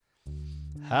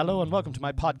Hello and welcome to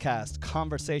my podcast,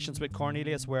 Conversations with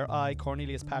Cornelius, where I,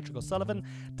 Cornelius Patrick O'Sullivan,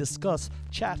 discuss,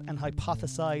 chat and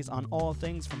hypothesize on all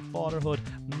things from fatherhood,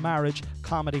 marriage,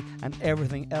 comedy and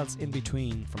everything else in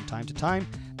between. From time to time,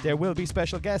 there will be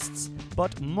special guests,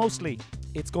 but mostly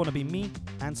it's going to be me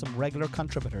and some regular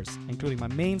contributors, including my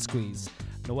main squeeze,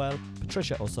 Noelle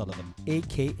Patricia O'Sullivan,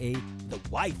 aka the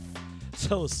wife.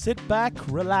 So sit back,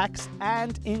 relax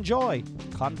and enjoy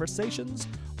Conversations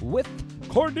with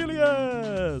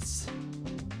Cornelius.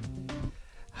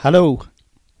 Hello,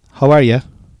 how are you?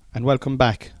 And welcome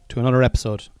back to another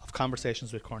episode of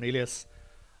Conversations with Cornelius.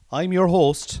 I'm your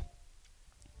host,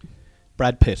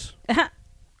 Brad Pitt.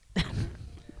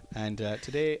 And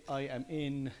today I am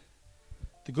in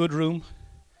the good room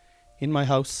in my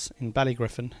house in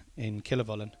Ballygriffin in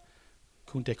Killavullen,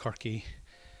 County Corky.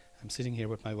 I'm sitting here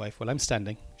with my wife. Well, I'm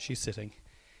standing. She's sitting.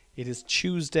 It is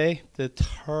Tuesday, the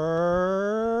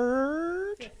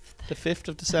 5th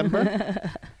of December.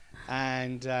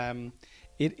 And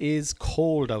it is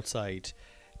cold outside.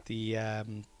 The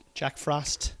Jack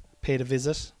Frost paid a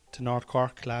visit to North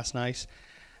Cork last night.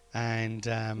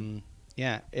 And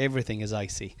everything is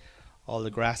icy. All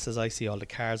the grass is icy, all the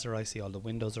cars are icy, all the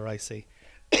windows are icy.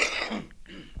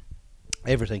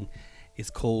 Everything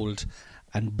is cold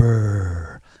and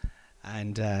brrr.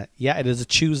 And it is a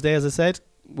Tuesday, as I said.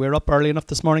 We're up early enough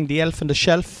this morning. The elf on the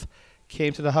shelf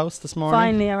came to the house this morning.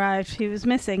 Finally arrived. He was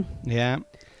missing. Yeah.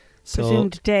 So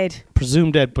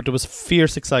Presumed dead, but there was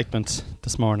fierce excitement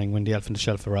this morning when the elf on the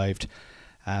shelf arrived.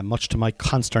 Much to my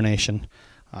consternation.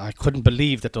 I couldn't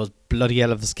believe that those bloody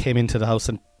elves came into the house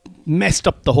and messed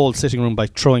up the whole sitting room by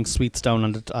throwing sweets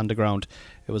down on the ground.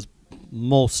 It was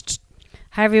most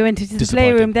Harvey went into the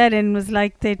playroom then and was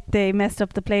like, they messed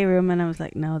up the playroom, and I was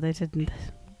like, no, they didn't.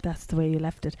 That's the way you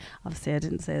left it. Obviously I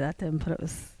didn't say that then, but it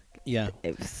was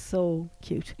so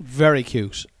cute. Very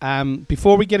cute.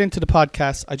 Before we get into the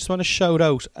podcast, I just want to shout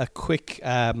out a quick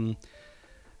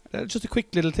just a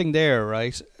quick little thing there,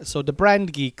 right? So the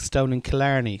Brand Geeks down in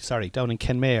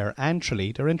Kenmare and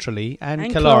Tralee, they're in Tralee and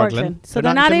Killorglin. So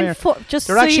they're not in they're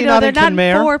not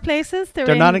in four places.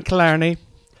 They're not in Killarney.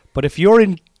 But if you're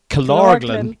in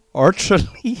Killorglin or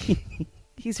Tralee,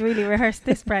 he's really rehearsed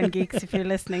this, Brand Geeks, if you're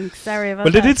listening. Sorry about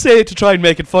that. Well, they did say it to try and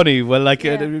make it funny. Well, maybe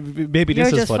you're this is funny. You're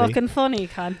just fucking funny,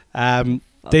 Con.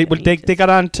 They got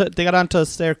on to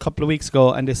us there a couple of weeks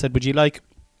ago, and they said, would you like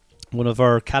one of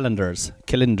our calendars?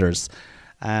 If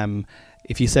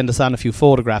you send us on a few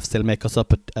photographs, they'll make us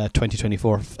up a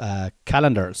 2024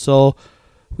 calendar. So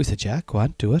we said, yeah, go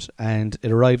on, do it. And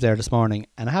it arrived there this morning,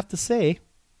 and I have to say,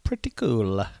 pretty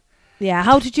cool. Yeah,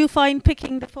 how did you find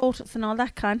picking the photos and all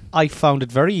that, Con? I found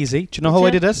it very easy. Do you know how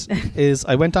I did it? Is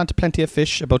I went on to Plenty of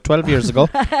Fish about 12 years ago.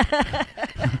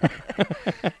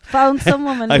 Found some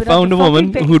woman. I found a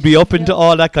woman who'd be up into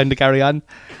all that kind of carry on,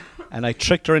 and I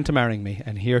tricked her into marrying me,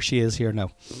 and here she is here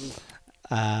now.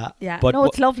 But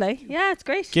it's lovely. Yeah, it's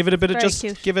great. Give it a bit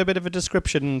give a bit of a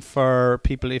description for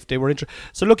people if they were interested.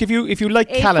 So look, if you like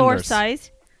A4 calendars, size,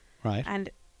 right?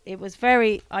 And it was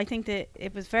I think that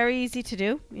it was very easy to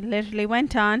do. You literally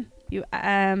went on, you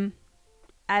add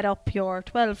up your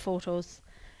 12 photos,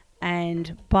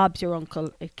 and Bob's your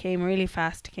uncle. It came really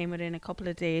fast. It came within a couple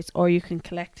of days, or you can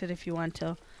collect it if you want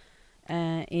to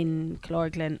in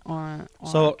Killorglin or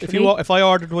so if I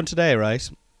ordered one today, right?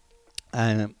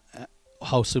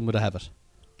 How soon would I have it?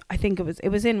 I think it was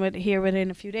in within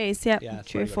a few days. Yeah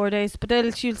 3 or 4 days. But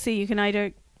you'll see, you can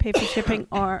either pay for shipping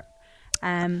or.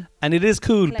 And it is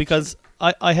cool because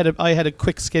I had a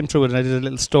quick skim through it, and I did a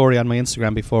little story on my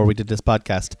Instagram before we did this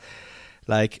podcast.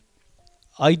 Like,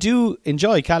 I do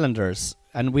enjoy calendars,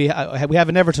 and we have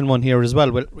an Everton one here as well.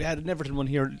 We had an Everton one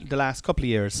here the last couple of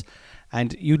years,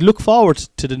 and you'd look forward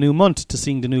to the new month to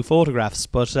seeing the new photographs.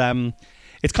 But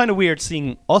it's kind of weird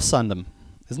seeing us on them,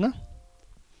 isn't it?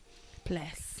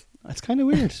 Bless. It's kind of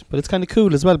weird, but it's kind of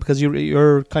cool as well because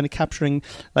you're kind of capturing,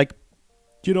 like,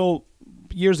 you know.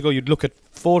 Years ago, you'd look at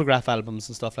photograph albums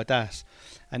and stuff like that,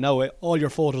 and now all your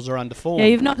photos are on the phone. Yeah,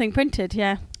 you've nothing printed.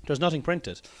 Yeah, there's nothing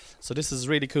printed, so this is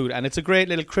really cool, and it's a great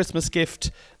little Christmas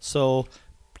gift. So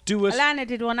do it. Alana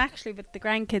did one actually with the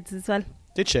grandkids as well.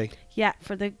 Did she? Yeah,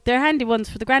 they're handy ones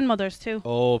for the grandmothers too.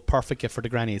 Oh, perfect gift for the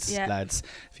grannies, lads.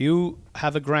 If you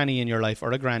have a granny in your life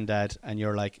or a granddad, and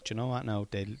you're like, do you know what? Now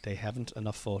they haven't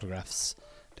enough photographs.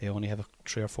 They only have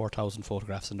 3,000 or 4,000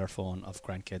 photographs in their phone of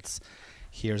grandkids.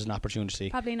 Here's an opportunity.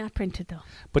 Probably not printed though.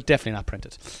 But definitely not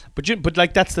printed. But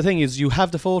like, that's the thing, is you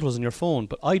have the photos on your phone,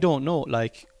 but I don't know,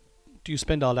 like, do you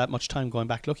spend all that much time going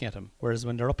back looking at them? Whereas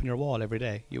when they're up on your wall every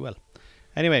day, you will.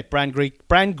 Anyway, Brand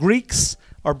Geeks.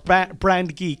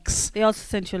 They also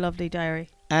sent you a lovely diary.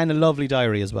 And a lovely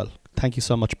diary as well. Thank you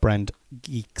so much, Brand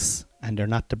Geeks. And they're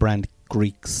not the brand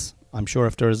Greeks. I'm sure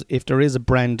if there is a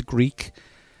Brand Greek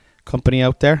company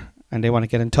out there and they want to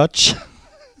get in touch,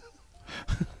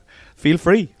 feel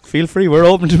free. We're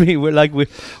open to me.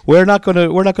 We're not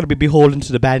gonna be beholden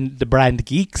to the brand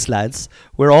Geeks, lads.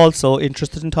 We're also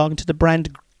interested in talking to the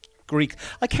Brand Greek.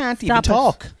 I can't even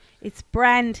talk. It's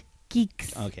Brand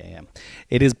Geeks. Okay, yeah.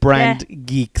 It is Brand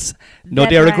Geeks. No, The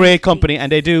they're a Brand great company Geeks.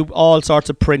 and they do all sorts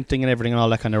of printing and everything and all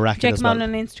that kind of racket Check as them well. out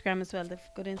on Instagram as well. They've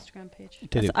a good Instagram page.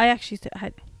 They do. I actually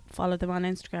had followed them on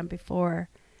Instagram before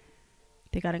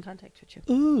they got in contact with you.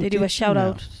 Ooh, They do did a you shout now?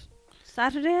 out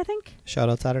Saturday, I think. Shout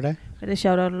out Saturday. Where they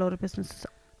shout out a load of businesses.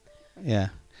 Yeah.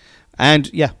 And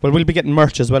yeah, well, we'll be getting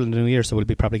merch as well in the new year, so we will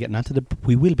be getting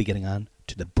on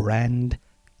to the Brand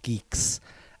Geeks.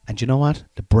 And you know what?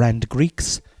 The Brand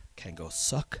Greeks can go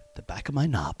suck the back of my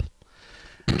knob.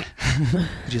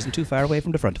 Which isn't too far away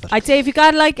from the front of it. I'd say if you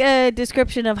got like a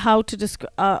description of how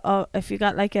to if you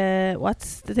got like a,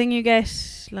 what's the thing you get?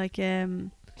 Like a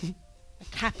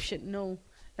caption, no.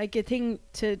 Like a thing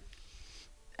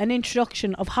an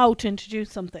introduction of how to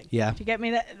introduce something. Yeah. Do you get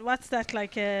me? That what's that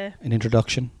like An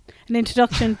introduction. an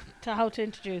introduction to how to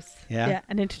introduce. Yeah.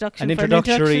 An introduction. An for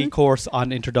introductory an introduction. course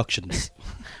on introductions.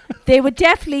 They would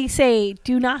definitely say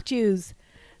do not use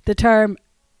the term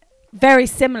very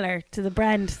similar to the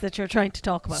brand that you're trying to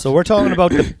talk about. So we're talking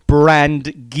about the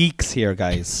Brand Geeks here,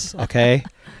 guys. Okay?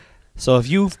 So if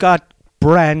you've got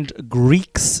Brand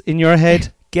Greeks in your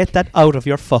head, get that out of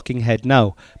your fucking head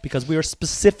now. Because we are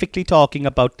specifically talking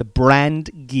about the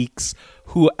Brand Geeks,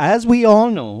 who, as we all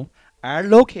know, are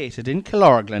located in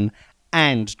Killorglin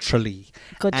and Tralee.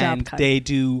 Good job, And Kyle. they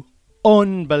do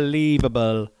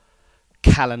unbelievable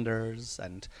calendars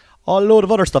and a load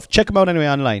of other stuff. Check them out anyway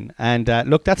online. And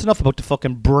look, that's enough about the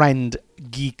fucking Brand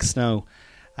Geeks now.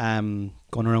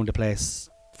 Going around the place,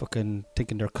 fucking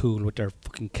thinking they're cool with their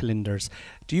fucking calendars.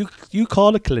 Do you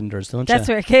call it calendars, don't That's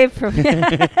you? where it came from.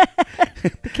 The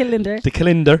calendar. The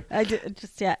calendar.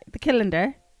 The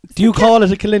calendar. Do you call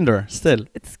it a calendar still?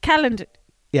 It's calendar.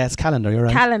 Yeah, it's calendar. You're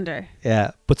right. Calendar.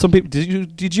 Yeah, but some people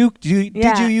did you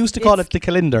Yeah, used to call it the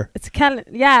calendar? It's a calendar.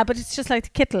 Yeah, but it's just like the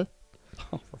kettle.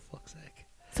 Oh, for fuck's sake!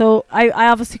 So I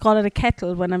obviously call it a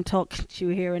kettle when I'm talking to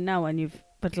you here and now,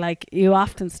 but like you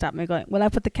often stop me going, will I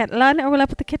put the kettle on or will I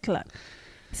put the kettle on?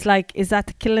 It's like, is that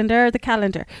the calendar or the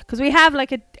calendar? Because we have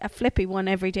like a flippy one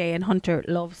every day, and Hunter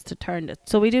loves to turn it.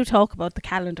 So we do talk about the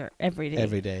calendar every day.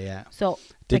 Every day, yeah. So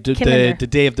The calendar.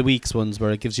 day of the weeks ones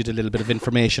where it gives you the little bit of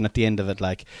information at the end of it,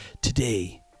 like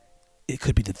today, it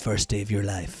could be the first day of your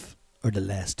life or the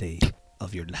last day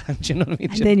of your life. Do you know what I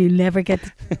mean? And then you never get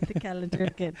the calendar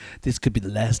again. This could be the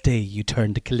last day you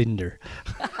turn the calendar.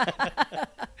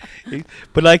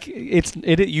 But like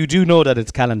you do know that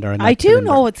it's calendar. And I not do calendar.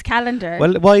 know it's calendar.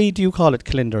 Well, why do you call it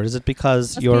calendar? Is it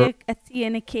because Must you're? be a C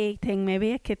and a K thing,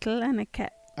 maybe a kettle and a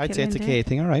cat. I'd say it's a K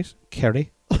thing. All right,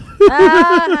 Kerry.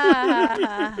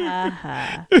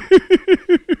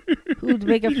 Who's the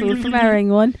bigger fool for marrying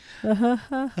one?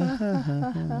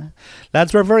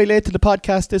 Lads, we're very late to the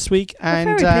podcast this week,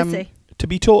 and very busy. to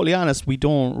be totally honest, we're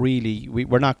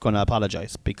not going to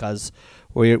apologise because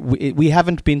we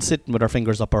haven't been sitting with our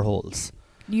fingers up our holes.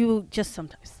 You just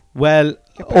sometimes. Well,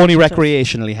 You're only precious.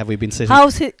 recreationally have we been sitting.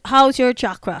 How's your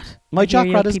jock rat? My I hear jock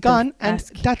you rat is people gone, and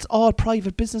ask. that's all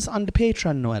private business on the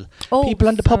Patreon, Noel. Oh, People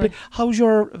on the sorry. public. How's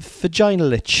your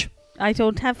vaginal itch? I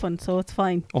don't have one, so it's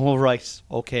fine. Oh, right.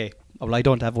 Okay. Well, I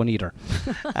don't have one either.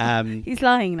 He's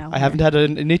lying now. I haven't had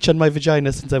an itch on my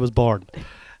vagina since I was born.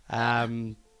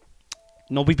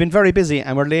 No, we've been very busy,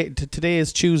 and we're late. Today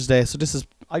is Tuesday, so this is.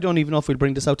 I don't even know if we'll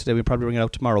bring this out today. We'll probably bring it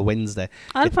out tomorrow, Wednesday.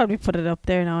 I'll probably put it up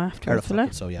there now after.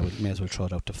 So yeah, we may as well throw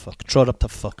it out to fuck. Throw it up to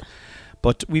fuck.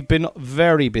 But we've been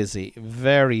very busy,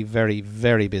 very, very,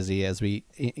 very busy as we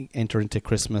enter into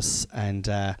Christmas and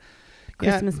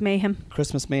Christmas mayhem.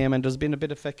 Christmas mayhem, and there's been a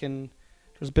bit of fucking.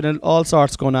 There's been all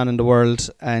sorts going on in the world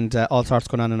and all sorts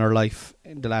going on in our life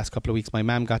in the last couple of weeks. My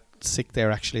mum got sick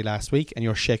there actually last week, and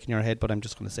you're shaking your head, but I'm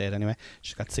just going to say it anyway.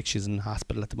 She got sick. She's in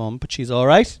hospital at the moment, but she's all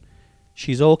right.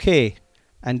 She's okay.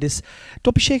 And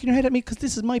don't be shaking your head at me because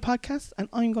this is my podcast, and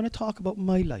I'm going to talk about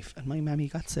my life. And my mammy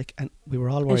got sick, and we were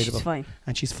all worried She's about her. fine.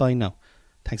 And she's fine now.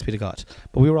 Thanks be to God.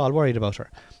 But we were all worried about her.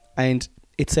 And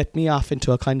it set me off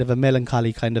into a kind of a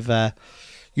melancholy kind of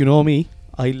you know me.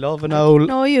 I love an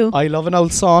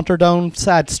old saunter down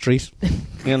Sad Street,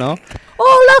 you know.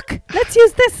 Oh, look! Let's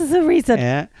use this as a reason.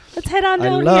 Yeah. Let's head on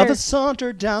down I love here. a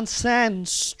saunter down Sand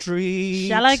Street.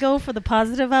 Shall I go for the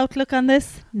positive outlook on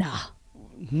this? Nah.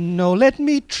 No, let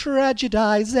me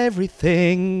tragedize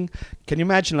everything. Can you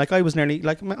imagine? Like I was nearly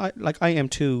I am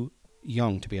too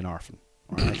young to be an orphan.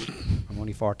 All right, I'm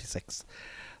only 46.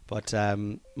 But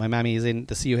my mammy is in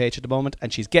the CUH at the moment,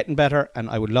 and she's getting better, and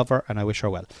I would love her, and I wish her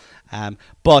well.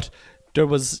 But there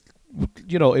was,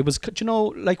 it was,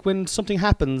 like when something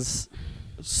happens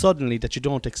suddenly that you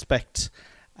don't expect,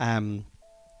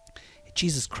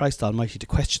 Jesus Christ Almighty, the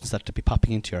questions that to be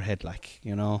popping into your head, like,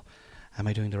 am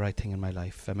I doing the right thing in my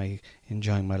life? Am I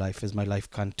enjoying my life? Is my life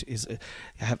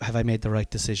have I made the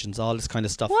right decisions? All this kind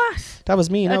of stuff. What? That was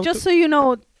me. Just so you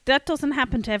know, that doesn't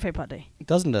happen to everybody.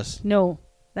 Doesn't it? No,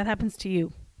 that happens to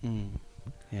you.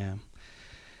 Yeah.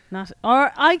 Not.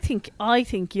 Or I think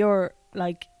you're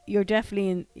like you're definitely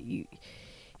in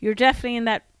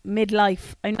that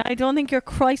midlife. I don't think you're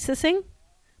crisising,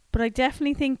 but I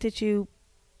definitely think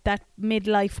that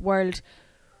midlife world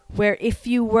where if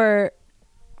you were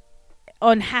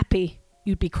unhappy,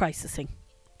 you'd be crisising.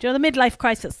 Do you know the midlife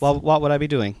crisis? Well, what would I be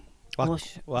doing?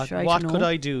 What could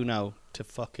I do now to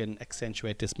fucking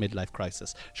accentuate this midlife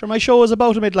crisis? Sure, my show is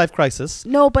about a midlife crisis.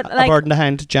 No, but A Bird in the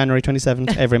Hand, January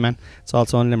 27th, Everyman. It's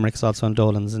also in Limerick, it's also in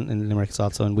Dolan's in Limerick, it's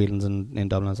also in Whelan's in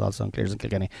Dublin, it's also in Clears and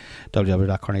Kilkenny,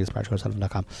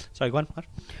 www.corneliuspatricksullivan.com. Sorry, go on. What?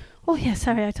 Oh, yeah,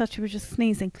 sorry, I thought you were just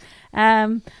sneezing.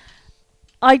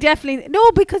 I definitely...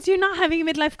 No, because you're not having a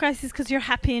midlife crisis because you're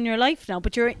happy in your life now,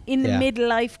 but you're in the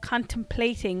midlife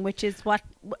contemplating, which is what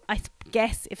I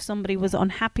guess if somebody was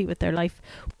unhappy with their life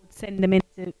would send them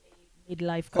into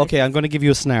midlife crisis. Okay, I'm going to give you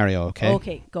a scenario, okay?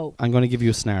 Okay, go. I'm going to give you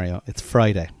a scenario. It's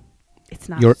Friday. It's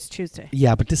not. It's Tuesday.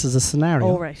 Yeah, but this is a scenario.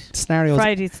 Oh, right. Scenario.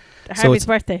 Friday's Harvey's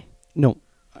birthday. No.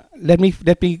 Let me.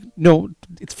 No,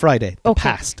 it's Friday. The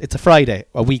past. It's a Friday,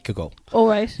 a week ago. Oh,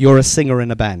 right. You're a singer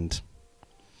in a band.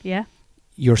 Yeah.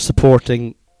 You're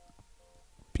supporting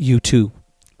U2.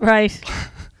 Right.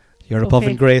 You're above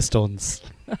in Greystones.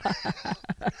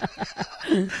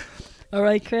 All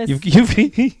right, Chris. Oh,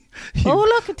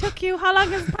 look, it took you. How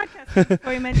long is the podcast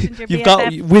before you mentioned your You've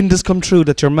BFF? got wind has come true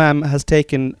that your mum has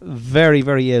taken very,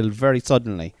 very ill, very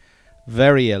suddenly.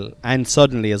 Very ill, and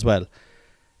suddenly as well.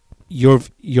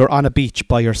 You're on a beach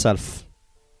by yourself.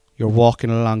 You're walking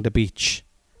along the beach.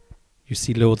 You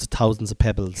see loads of thousands of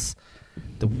pebbles.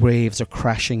 The waves are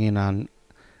crashing in on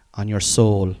your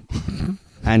soul.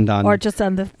 and on or just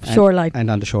on the shoreline. And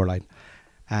on the shoreline.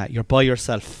 You're by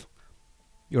yourself.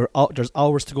 There's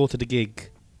hours to go to the gig.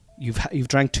 You've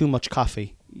drank too much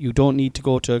coffee. You don't need to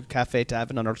go to a cafe to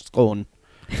have another scone.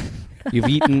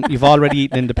 You've already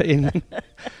eaten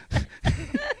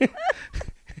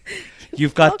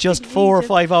You've got just 4 or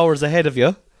 5 hours ahead of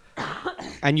you,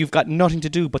 and you've got nothing to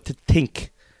do but to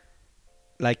think.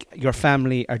 Like, your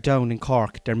family are down in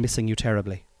Cork. They're missing you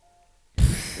terribly.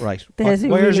 Right.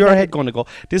 Where's your head going to go?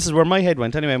 This is where my head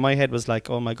went. Anyway, my head was like,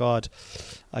 oh my God,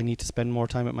 I need to spend more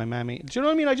time with my mammy. Do you know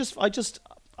what I mean? I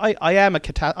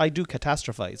do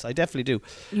catastrophize. I definitely do.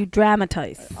 You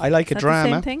dramatize. I like a drama.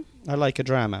 The same thing? I like a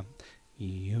drama.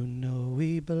 You know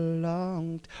we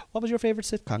belonged. What was your favourite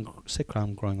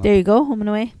sitcom growing up? There you go, Home and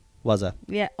Away. Was it?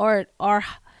 Yeah, or our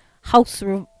house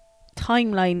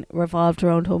timeline revolved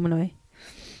around Home and Away.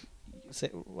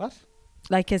 What?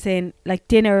 Like as in, like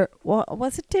dinner. What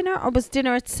was it? Dinner, or was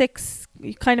dinner at 6?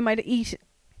 You kind of might eat,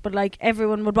 but like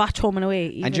everyone would watch Home and Away.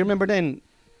 Even. And do you remember then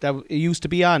that it used to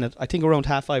be on it? I think around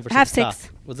 5:30 or 6 o'clock. 6:30.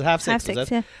 Was it 6:30? Half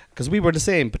 6, yeah. Because we were the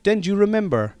same. But then do you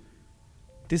remember?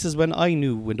 This is when I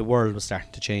knew when the world was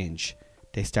starting to change.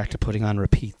 They started putting on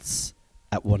repeats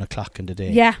at 1 o'clock in the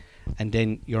day. Yeah. And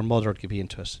then your mother could be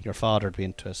into it, your father would be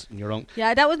into it, and your own.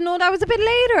 Yeah, that was a bit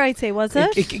later, I'd say, was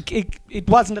it? It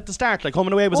wasn't at the start. Like Home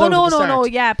and Away was out at the start. No,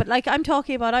 yeah, but like I'm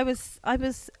talking about, I was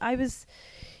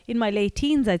in my late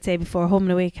teens, I'd say, before Home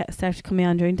and Away started coming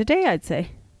on during the day. I'd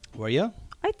say. Were you?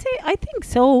 I think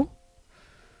so.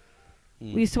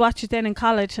 We used to watch it then in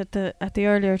college at the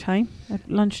earlier time, at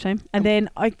lunchtime, and then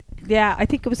I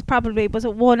think it was probably, was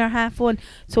it 1 or half 1?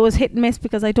 So it was hit and miss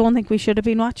because I don't think we should have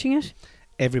been watching it.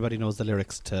 Everybody knows the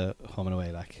lyrics to Home and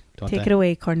Away, like, don't they? Take it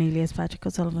away, Cornelius Patrick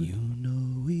O'Sullivan. You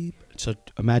know we. So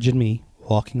imagine me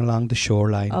walking along the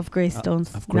shoreline of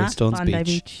Greystones, of Greystones Bondi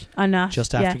Beach.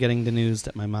 Just after getting the news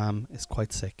that my mum is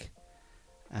quite sick,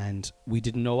 and we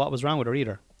didn't know what was wrong with her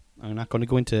either. I'm not going to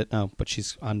go into it now, but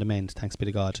she's on the mend, thanks be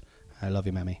to God. I love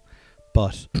you, Mammy.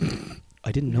 But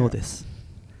I didn't know this.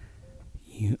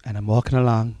 And I'm walking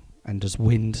along, and there's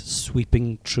wind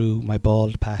sweeping through my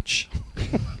bald patch.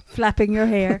 Flapping your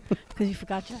hair because you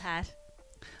forgot your hat.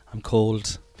 I'm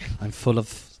cold. I'm full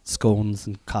of scones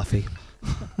and coffee.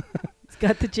 It's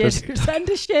got the jitters and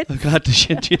the shit. I've got the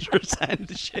jitters and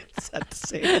the shits at the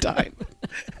same time.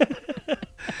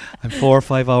 I'm 4 or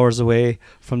 5 hours away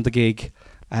from the gig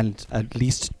and at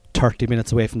least 30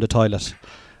 minutes away from the toilet.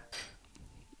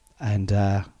 And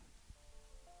I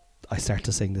start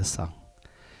to sing this song.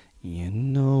 You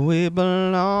know we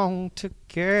belong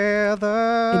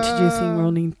together. Introducing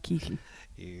Ronan Keating.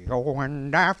 You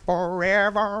and I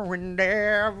forever and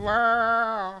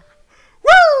ever.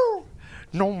 Woo!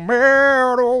 No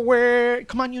matter where.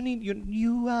 Come on,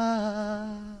 you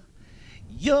are.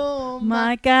 You're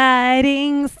My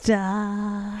guiding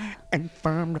star. And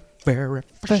from the very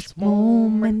First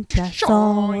moment I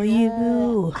saw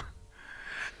you.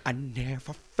 I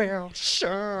never felt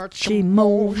such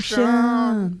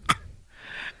Emotion.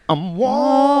 I'm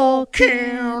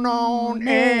walking on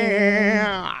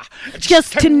air.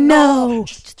 Just to know.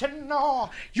 Just to know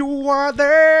you are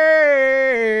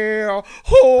there.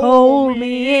 Hold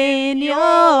me in your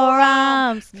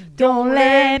arms. Don't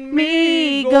let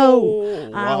me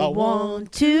go. I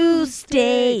want to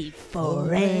stay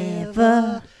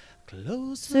forever.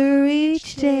 Closer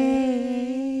Each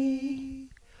day.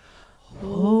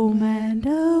 Home and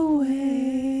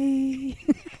away.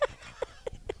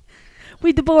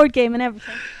 With the board game and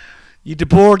everything. You did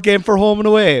board game for home and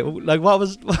away. Like what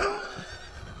was?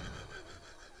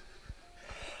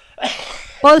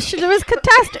 Well, there was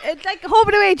catastrophe. Like home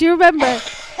and away. Do you remember?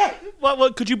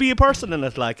 what could you be a person in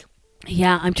it? Like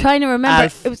Yeah, I'm trying to remember.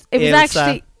 Alf, it was Ilsa,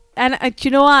 actually, and do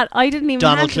you know what? I didn't even.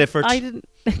 Donald have Clifford. I didn't.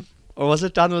 or was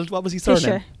it Donald? What was his surname?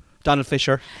 Fisher. Donald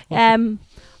Fisher.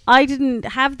 I didn't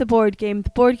have the board game. The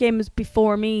board game was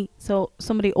before me, so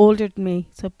somebody older than me.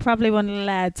 So probably one of the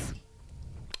lads.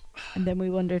 And then we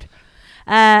wondered.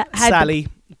 Sally,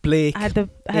 Blake, had the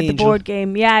Angel. board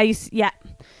game. Yeah,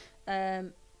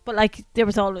 but like there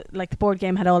was all like the board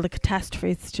game had all the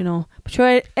catastrophes, you know. But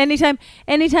sure, anytime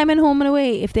in home and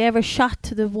away, if they ever shot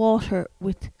to the water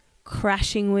with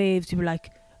crashing waves, you were like,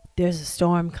 "There's a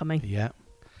storm coming." Yeah.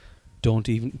 Don't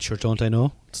I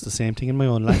know? It's the same thing in my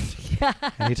own life. Yeah.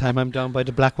 Anytime I'm down by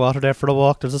the Blackwater there for a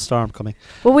walk, there's a storm coming.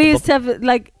 Well, we used to have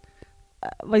like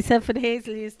myself and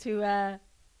Hazel used to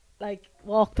like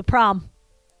walk the prom,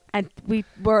 and we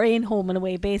were in home and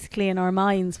away basically in our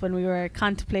minds when we were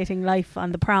contemplating life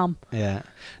on the prom. Yeah,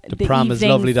 the prom is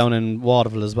lovely down in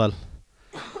Waterville as well.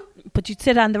 But you'd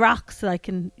sit on the rocks like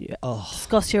and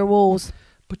discuss your woes.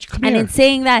 But you come And here. in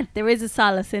saying that, there is a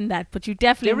solace in that. But you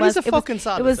definitely There is a fucking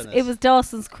solace in it. It was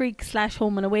Dawson's Creek /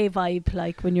 home and away vibe,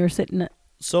 like when you're sitting at.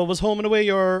 So was Home and Away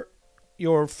your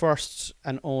first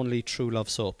and only true love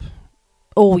soap?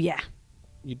 Oh yeah.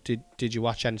 You did you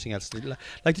watch anything else? Did you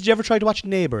ever try to watch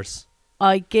Neighbours?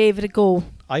 I gave it a go.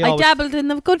 I always dabbled in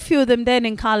a good few of them then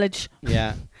in college.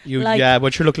 Yeah. Like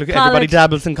But you look everybody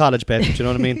dabbles in college, babe. Do you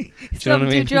know what I mean? Do you know Some what I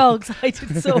mean? do drugs. I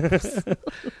did soaps.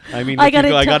 I mean, I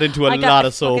got into a lot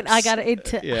of soaps. I got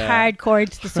into hardcore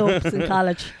into the soaps in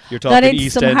college. You're Got talking into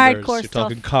some EastEnders. hardcore You're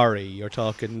talking stuff. Corrie. You're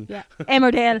talking. Yeah,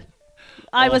 Emmerdale.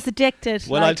 I was addicted.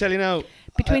 Well, I'll tell you now.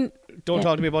 Between don't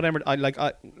talk to me about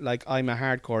Emmerdale. I'm a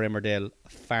hardcore Emmerdale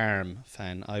Farm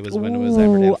fan. I was when it was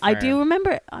Emmerdale Farm. I do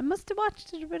remember. I must have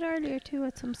watched it a bit earlier too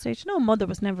at some stage. No, Mother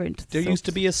was never into. There used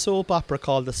to be a soap opera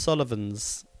called The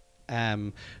Sullivans.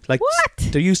 What?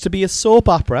 There used to be a soap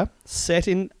opera set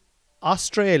in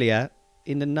Australia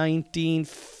in the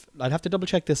I'd have to double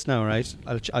check this now, right?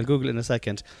 I'll Google it in a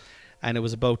second. And it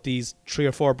was about these 3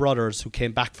 or 4 brothers who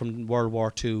came back from World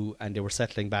War II and they were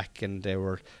settling back and they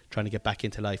were trying to get back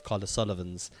into life, called The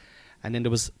Sullivans. And then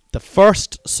there was the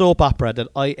first soap opera that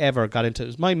I ever got into. It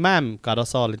was my mum got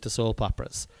us all into soap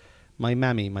operas. My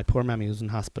poor mammy who's in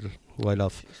hospital, who I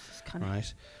love.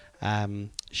 Right.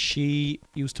 She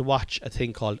used to watch a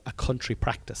thing called A Country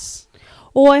Practice.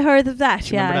 Oh, I heard of that.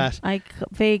 Do you remember that? I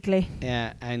vaguely.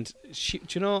 Yeah, and she,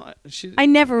 do you know, I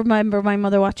never remember my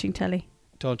mother watching telly.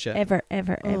 Don't you? Ever.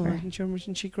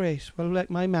 Isn't she great? Well, like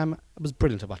my mum was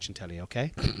brilliant at watching telly,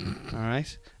 okay? All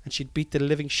right? And she'd beat the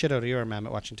living shit out of your mum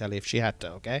at watching telly if she had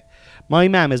to, okay? My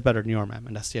mum is better than your mum,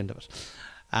 and that's the end of it.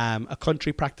 A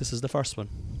Country Practice is the first one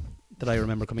that I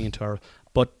remember coming into her.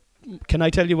 But can I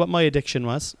tell you what my addiction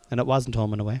was? And it wasn't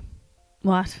Home and Away.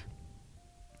 What?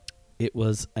 It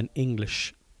was an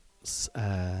English... what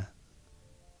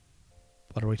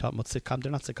are we talking about? Sitcom?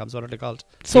 They're not sitcoms. What are they called?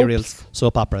 Soaps. Serials.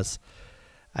 Soap operas.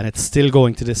 And it's still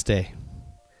going to this day.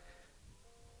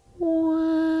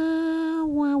 Oh,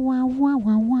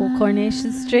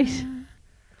 Coronation Street.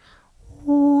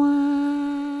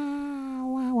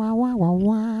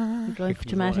 Going for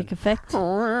dramatic effect.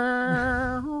 All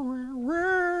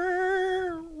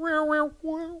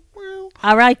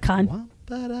right, Con.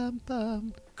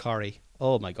 Corrie.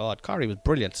 Oh my God, Corrie was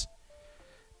brilliant.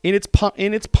 In its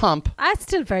pomp. That's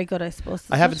still very good, I suppose.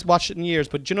 I haven't watched it in years,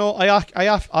 but you know,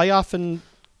 I often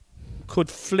could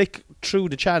flick through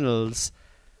the channels,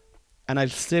 and I'll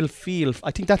still feel.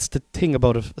 I think that's the thing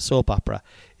about a soap opera.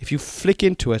 If you flick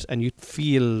into it and it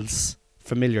feels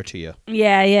familiar to you.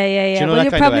 Yeah. you know Well, that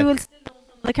you kind of probably way? will still know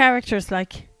some of the characters,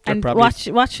 like, They're and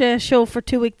probably- watch a show for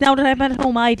 2 weeks. Now that I'm at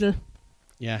home idle,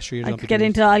 Yeah, sure you I'll don't be get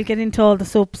doing into all the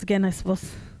soaps again, I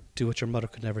suppose. do what your mother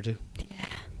could never do.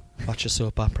 Watch a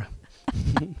soap opera.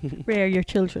 Rear your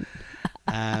children.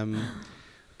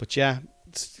 But yeah,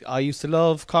 I used to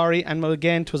love Corrie, and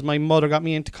again, 'twas my mother got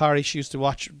me into Corrie. She used to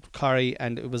watch Corrie,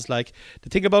 and it was like, the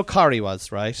thing about Corrie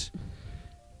was, right,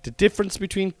 the difference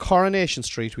between Coronation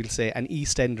Street, we'll say, and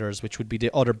EastEnders, which would be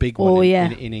the other big one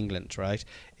in England, right,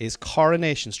 is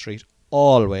Coronation Street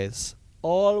always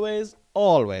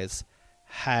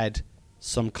had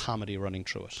some comedy running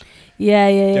through it. Yeah.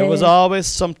 There was always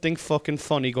something fucking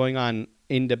funny going on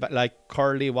in the like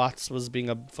Curly Watts was being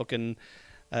a fucking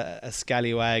a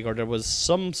scallywag, or there was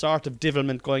some sort of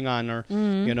devilment going on, or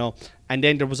you know, and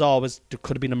then there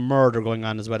could have been a murder going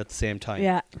on as well at the same time.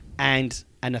 Yeah. And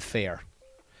an affair.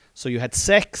 So you had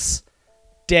sex,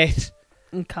 death,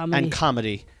 And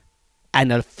comedy.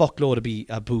 and a fuckload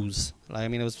of booze. Like, I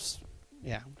mean, it was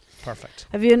perfect.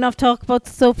 Have you enough talk about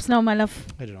the soaps now, my love?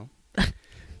 I don't know.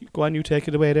 Go on, you take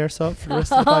it away there, so for the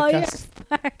rest of the podcast.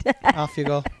 Yes. Off you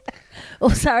go. Oh,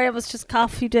 sorry, I was just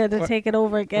cough. You did. I'll Where- take it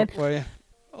over again. Where are you?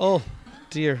 Oh,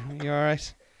 dear. You all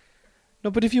right?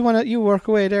 No, but if you want to, you work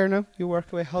away there now. You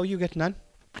work away. How are you getting on?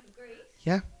 Great.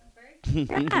 Yeah?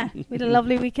 Yeah, we had a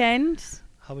lovely weekend.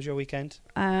 How was your weekend?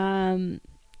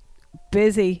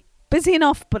 Busy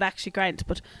enough, but actually grand.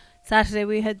 But Saturday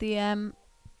we had the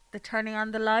turning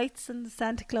on the lights, and the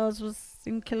Santa Claus was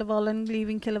in Killavullen,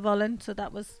 leaving Killavullen, so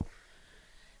that was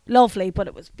lovely. But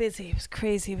it was busy. It was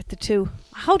crazy with the two.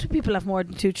 How do people have more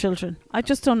than 2 children? I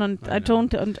just don't. I know. I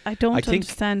don't I think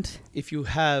understand. If you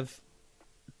have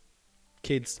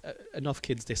kids, enough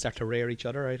kids, they start to rear each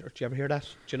other, right? Or do you ever hear that?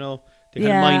 Do you know? They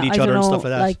kind of mind each I other don't and know, stuff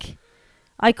like that.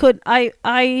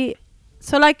 Like,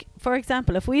 so like, for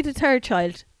example, if we had a third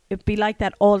child, it'd be like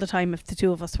that all the time if the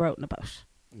two of us were out and about.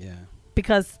 Yeah.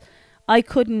 Because I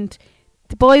couldn't,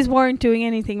 the boys weren't doing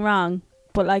anything wrong,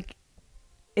 but like,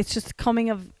 it's just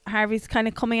Harvey's kind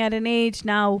of coming at an age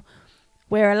now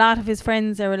where a lot of his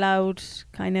friends are allowed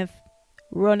kind of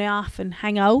run off and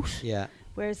hang out, Yeah.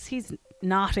 whereas he's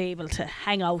not able to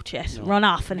hang out yet, No. run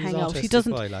off and He's hang out. He autistic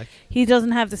doesn't. boy, like. He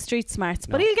doesn't have the street smarts,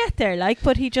 but No. he'll get there. Like,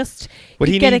 but he just But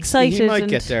he'd he get needs- excited. He might and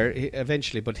get there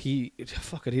eventually, but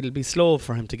it'll be slow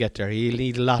for him to get there. He'll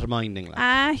need a lot of minding.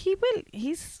 Like. He will.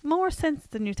 He's more sense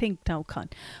than you think now, Con.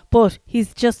 But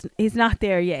he's not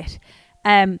there yet.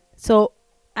 So,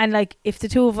 and like, if the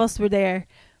two of us were there,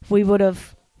 you would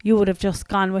have just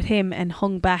gone with him and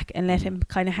hung back and let him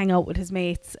kind of hang out with his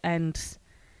mates, and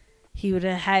he would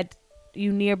have had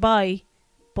you nearby,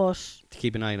 but To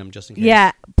keep an eye on him just in case.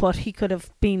 yeah, but he could have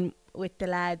been with the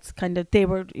lads, kind of, they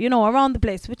were, around the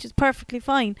place, which is perfectly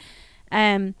fine.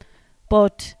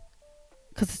 But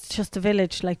because it's just a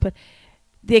village, like, but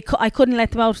I couldn't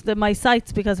let them out of my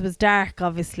sights because it was dark,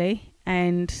 obviously.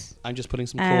 And I'm just putting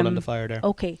some coal on the fire there.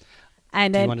 okay,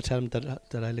 and Do you then want to tell him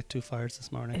that I lit 2 fires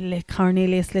this morning?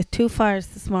 Cornelius lit 2 fires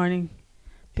this morning.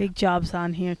 Big jobs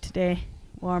on here today,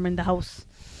 warming the house.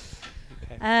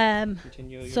 Okay.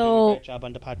 Continue. You're so- doing a great job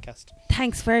on the podcast.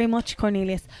 Thanks very much,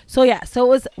 Cornelius. So yeah, so it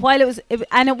was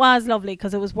it was lovely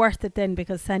because it was worth it then,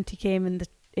 because Santi came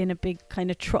in a big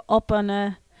kind of up on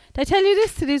a. Did I tell you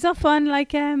this? That he was up on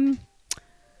like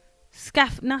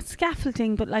not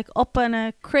scaffolding, but like up on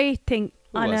a crate thing.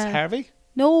 Who on was a Harvey?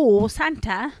 no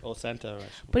Santa. Oh, Santa, right.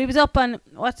 But he was up on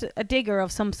a digger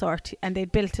of some sort, and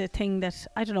they'd built a thing that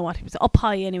I don't know what, he was up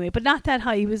high anyway, but not that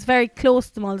high. He was very close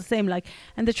to them all the same, like,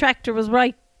 and the tractor was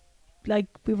right, like,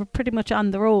 we were pretty much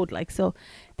on the road, like, so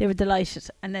they were delighted.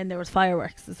 And then there was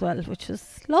fireworks as well, which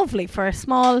was lovely for a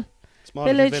small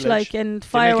village, like, and They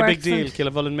fireworks. make a big deal.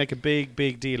 and- Killavullen make a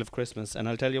big deal of Christmas, and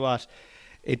I'll tell you what,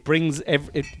 it brings do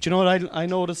you know what I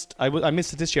noticed? I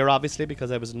missed it this year, obviously,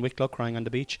 because I was in Wicklow crying on the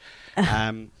beach.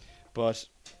 But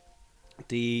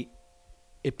it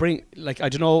bring, like, I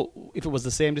don't know if it was the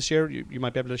same this year. You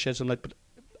might be able to shed some light, but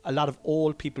a lot of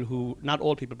old people not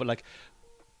old people, but like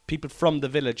people from the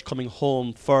village coming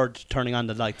home for turning on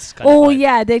the lights. Kind Oh of vibe,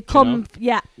 yeah, they'd you come. know?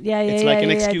 Yeah. It's like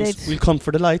an excuse. they'd- We'll come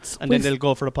for the lights, and then We'll- they'll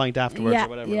go for a pint afterwards yeah, or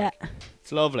whatever. yeah. like.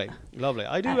 It's lovely.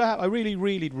 I do. I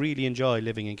really enjoy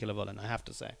living in Killavullen, I have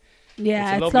to say. Yeah,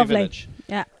 it's a it's lovely lovely. village.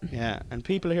 Yeah. Yeah, and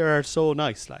people here are so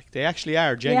nice. Like, they actually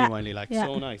are genuinely yeah.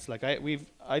 so nice. Like, I don't We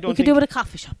think could do with a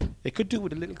coffee shop. they could do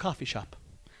with a little coffee shop.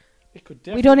 They could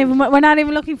We don't even. We're not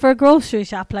even looking for a grocery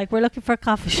shop. Like, we're looking for a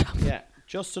coffee shop. Yeah,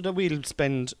 just so that we'll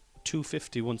spend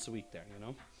 $2.50 once a week there. You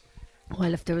know.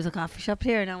 Well, if there was a coffee shop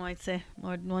here now, I'd say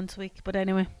more than once a week. But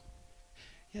anyway.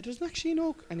 Yeah, there's actually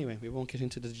no. Anyway, we won't get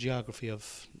into the geography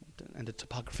and the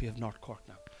topography of North Cork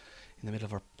now. in the middle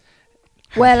of our.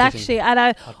 Well, hard-hitting actually, and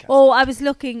I podcast. was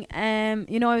looking. I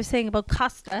was saying about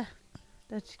Costa,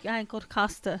 that you can't go to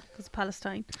Costa because of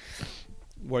Palestine.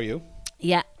 Were you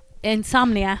Yeah,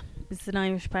 Insomnia is an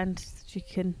Irish band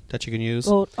that you can use?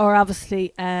 go, or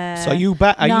obviously. So are you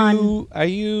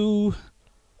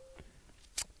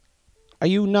are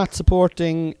you not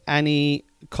supporting any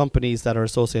companies that are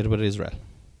associated with Israel?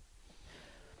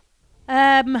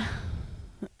 No,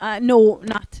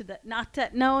 not to that. Not to,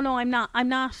 no, I'm not. I'm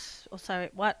not. Oh, sorry.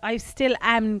 What? I still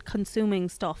am consuming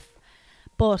stuff,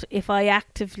 but if I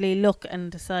actively look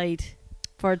and decide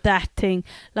for that thing,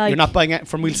 like You're not buying it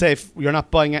from. We'll say you're not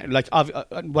buying it. Like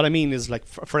what I mean is, like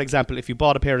for example, if you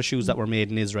bought a pair of shoes that were made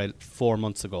in Israel 4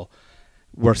 months ago,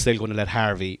 we're still going to let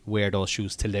Harvey wear those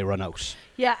shoes till they run out.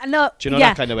 Yeah, no. Do you know yeah,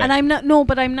 that kind of way? And I'm not. No,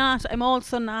 but I'm not. I'm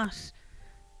also not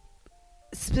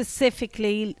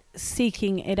specifically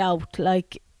seeking it out,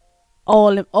 like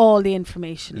all the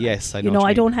information. Yes, I know. You know, what I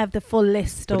you mean. don't have the full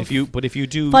list But of. if you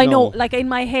do, If I know, like in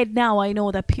my head now, I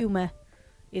know that Puma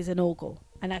is a no-go,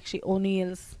 and actually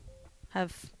O'Neill's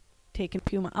have taken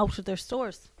Puma out of their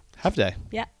stores. have they?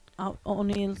 Yeah,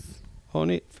 O'Neill's.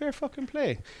 Only fair fucking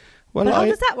play. Well, But how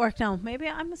does that work now? Maybe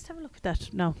I must have a look at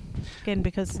that now again,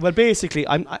 because Well, basically,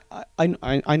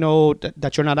 I know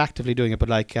that you're not actively doing it, but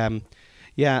like,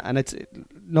 yeah, and it's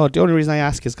no. The only reason I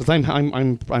ask is because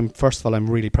I'm first of all, I'm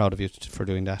really proud of you for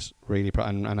doing that. Really proud,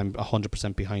 and I'm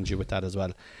 100% behind you with that as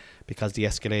well, because the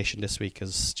escalation this week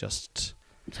is just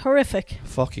it's horrific.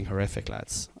 fucking horrific,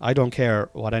 lads. I don't care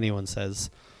what anyone says.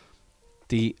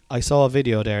 I saw a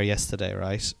video there yesterday,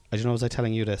 right? I don't know, was I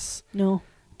telling you this? No.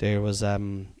 There was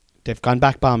they've gone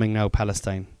back bombing now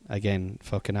Palestine again,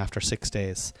 fucking after 6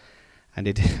 days, and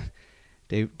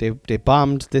they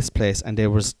bombed this place, and there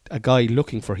was a guy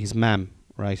looking for his mam,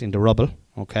 right, in the rubble.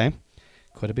 Okay,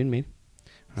 could have been me,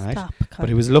 right? Stop. But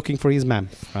he was looking for his mam,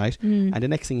 right? Mm. And the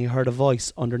next thing he heard a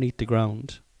voice underneath the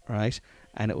ground, right?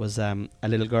 And it was a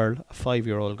little girl, a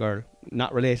 5-year-old girl,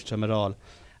 not related to him at all,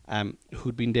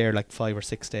 who'd been there like 5 or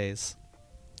 6 days,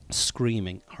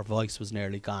 screaming. Her voice was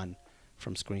nearly gone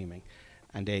from screaming,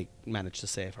 and they managed to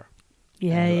save her.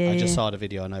 Yeah, And yeah. I just yeah. saw the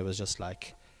video and I was just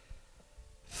like,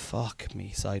 fuck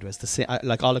me sideways.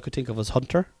 Like all I could think of was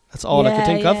Hunter. That's all I could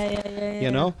think of. Yeah,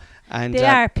 You know, and they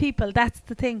are people. That's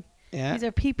the thing. yeah. These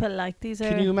are people. Like these are.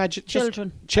 Can you imagine? Just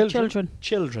children.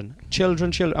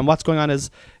 Children, and what's going on is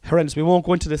horrendous. We won't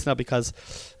go into this now because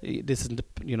this isn't,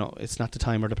 it's not the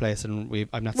time or the place, and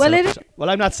I'm not. Well,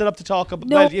 I'm not set up to talk about.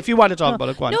 No. Well, if you want to talk about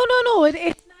it, go on. No. It's not that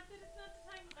it's not the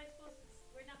time. I suppose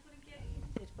we're not going to get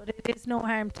into it, but it is no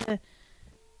harm to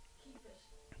keep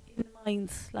it in the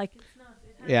minds. Like it's not.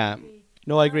 It has Yeah. to be.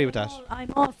 No, I agree with that.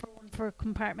 I'm all for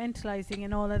compartmentalizing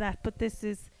and all of that, but this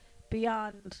is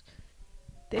beyond.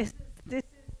 This is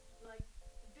like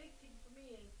the big thing for me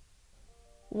is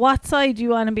what side you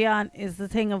want to be on is the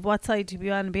thing of what side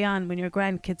you want to be on when your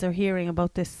grandkids are hearing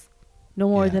about this, no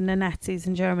more Yeah. than the Nazis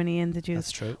in Germany and the Jews.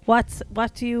 That's true.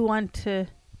 What do you want to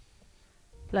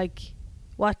like?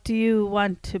 What do you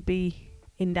want to be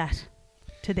in that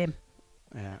to them?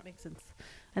 Yeah. That makes sense.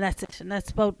 And that's it. And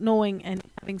that's about knowing and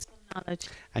having some knowledge.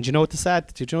 And you know what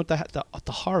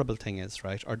the horrible thing is,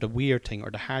 right? Or the weird thing,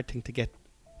 or the hard thing to get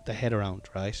the head around,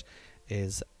 right?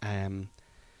 Is the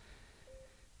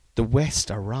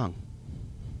West are wrong.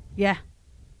 Yeah.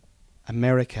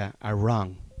 America are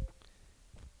wrong.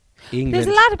 England There's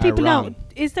a lot of are people now. wrong.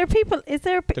 Is there people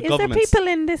governments. people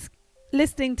in this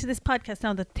listening to this podcast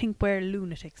now that think we're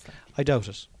lunatics? Like? I doubt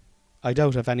it. I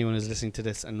doubt if anyone is listening to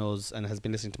this and knows and has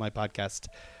been listening to my podcast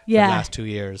for Yeah. the last 2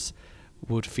 years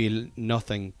would feel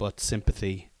nothing but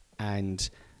sympathy and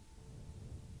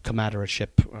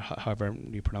camaradership, or however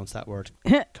you pronounce that word,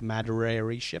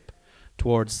 camaradership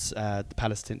towards the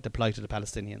plight of the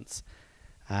Palestinians.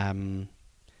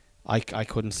 I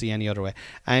couldn't see any other way.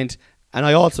 And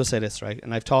I also say this, right,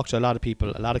 and I've talked to a lot of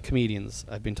people, a lot of comedians.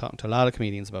 I've been talking to a lot of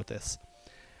comedians about this.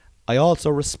 I also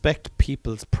respect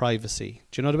people's privacy.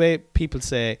 Do you know the way people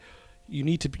say you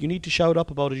need to shout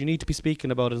up about it, you need to be speaking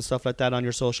about it and stuff like that on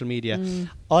your social media?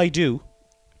 I do.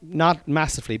 Not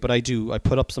massively, but I do. I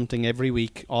put up something every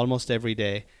week, almost every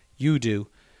day. You do.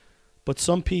 But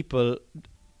some people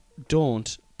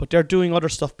don't. But they're doing other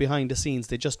stuff behind the scenes.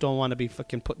 They just don't want to be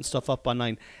fucking putting stuff up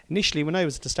online. Initially, when I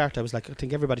was at the start, I was like, I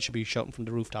think everybody should be shouting from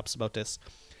the rooftops about this.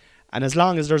 And as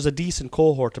long as there's a decent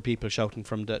cohort of people shouting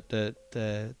from the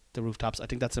rooftops, I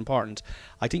think that's important.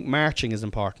 I think marching is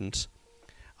important.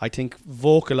 I think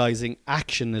vocalizing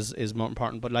action is more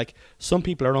important. But like, some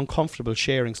people are uncomfortable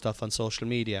sharing stuff on social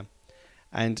media.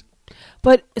 And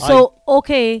But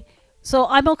okay, so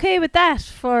I'm okay with that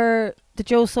for the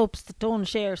Joe Soaps that don't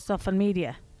share stuff on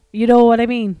media. You know what I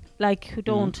mean? Like, who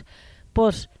Mm-hmm. don't.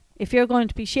 But if you're going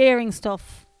to be sharing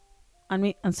stuff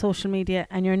on social media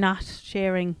and you're not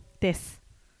sharing this,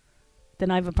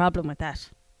 then I have a problem with that.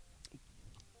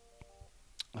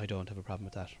 I don't have a problem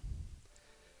with that.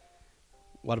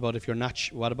 What about if you're not?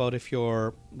 What about if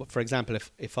you're, for example,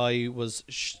 if I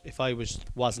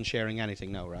wasn't sharing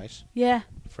anything now, right? Yeah.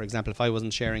 For example, if I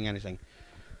wasn't sharing anything,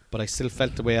 but I still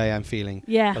felt the way I am feeling.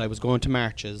 Yeah. But I was going to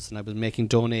marches and I was making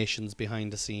donations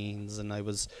behind the scenes and I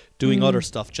was doing other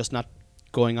stuff, just not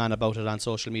going on about it on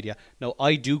social media. Now,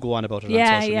 I do go on about it on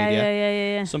social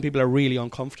media. Yeah. Some people are really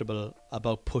uncomfortable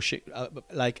about pushing,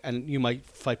 and you might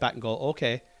fight back and go,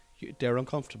 okay, they're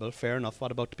uncomfortable, fair enough.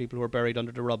 What about the people who are buried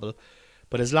under the rubble?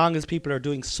 But as long as people are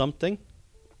doing something,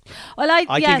 Well, I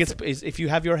think it's if you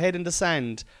have your head in the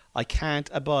sand, I can't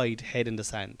abide head in the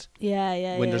sand.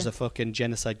 Yeah. When there's a fucking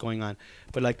genocide going on.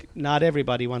 But like, not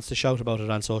everybody wants to shout about it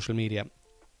on social media.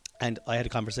 And I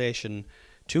had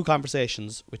two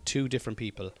conversations with two different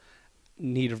people,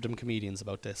 neither of them comedians,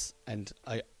 about this. And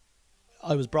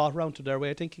I was brought around to their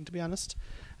way of thinking, to be honest.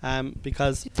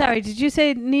 Because Sorry, did you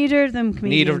say neither of them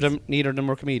comedians? neither of them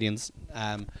were comedians.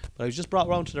 But I was just brought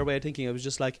around to their way of thinking. I was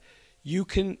just like, you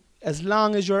can, as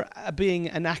long as you're being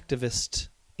an activist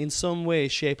in some way,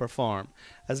 shape or form,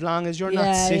 as long as you're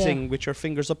not sitting with your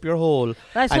fingers up your hole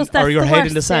or your head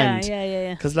in the sand.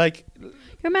 Yeah. Because like,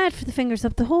 you're mad for the fingers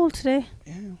up the hole today.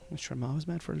 yeah, I'm sure I'm always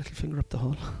mad for a little finger up the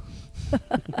hole.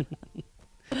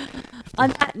 On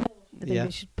that note, I think Yeah.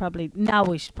 we should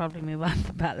probably move on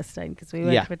from Palestine, because we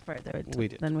went a bit further into We it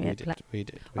did. than we We had did. planned. We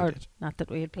did. Or not that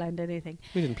we had planned anything.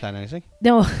 We didn't plan anything.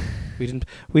 No, We didn't.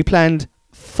 We planned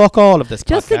fuck all of this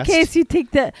just podcast. in case you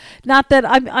think that. Not that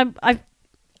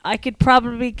I could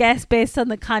probably guess based on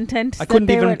the content. I that couldn't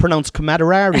they even were- pronounce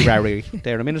Kamadurari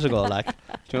there a minute ago. Like, do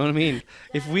you know what I mean?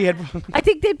 If we had, I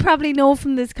think they'd probably know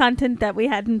from this content that we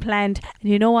hadn't planned.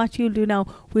 And you know what you'll do now?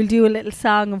 We'll do a little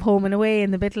song of Home and Away in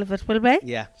the middle of it, will we?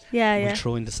 yeah, Yeah. we'll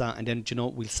throw in the song, and then do you know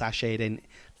we'll sashay it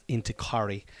into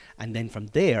Corrie, and then from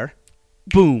there,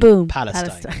 boom,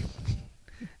 Palestine.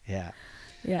 Yeah.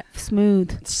 Yeah,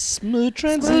 smooth. Smooth Smooth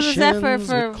transitions as ever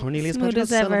for with Cornelius smooth Patrick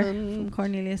as ever O'Sullivan. from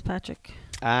Cornelius Patrick.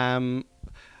 Do you know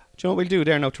what we'll do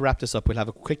there now to wrap this up? We'll have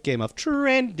a quick game of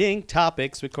trending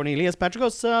topics with Cornelius Patrick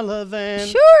O'Sullivan.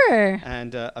 Sure.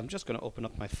 And I'm just going to open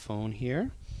up my phone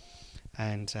here.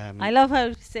 And I love how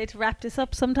you say to wrap this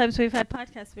up. Sometimes we've had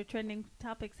podcasts where trending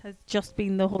topics has just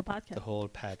been the whole podcast. the whole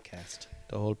podcast,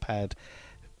 the whole pad,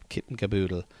 kit and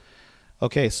caboodle.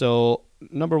 Okay, so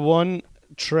number one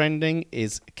trending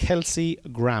is Kelsey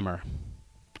Grammer.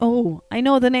 Oh, I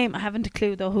know the name. I haven't a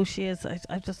clue though who she is.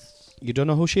 I just You don't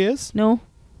know who she is? no.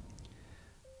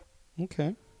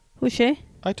 Okay. Who's she?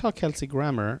 I thought Kelsey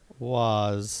Grammer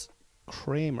was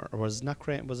Kramer, or was not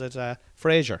Kramer? Was it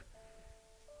Frasier?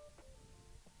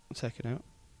 Check it out.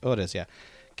 Oh, it is. Yeah,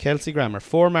 Kelsey Grammer,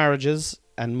 4 marriages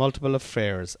and multiple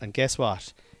affairs, and guess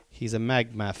what? He's a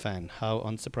Magma fan. How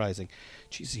unsurprising!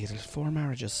 Jeez, he had 4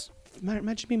 marriages.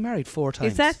 Imagine being married 4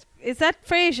 times. Is that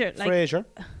Frasier? Like Frasier?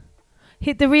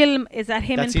 the real? Is that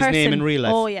him That's in his person? name in real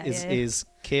life. Oh yeah. Is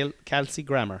Kelsey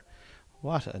Grammer?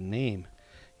 What a name!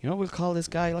 You know what we'll call this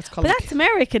guy? Let's call But him. that's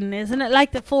American, isn't it?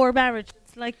 Like the 4 marriages.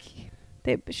 Like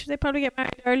they probably get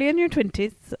married early in your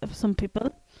 20s. Some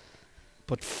people.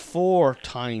 But 4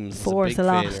 times. 4 is is a a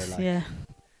big lot. failure, like. Yeah.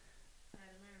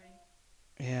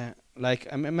 Yeah, like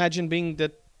imagine being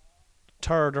the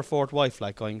 3rd or 4th wife,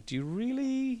 like going, do you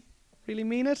really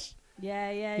mean it? Yeah.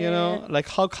 You know, like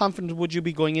how confident would you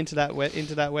be going into that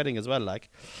wedding as well? Like,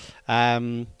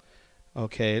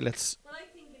 okay, let's. Well, I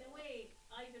think in a way,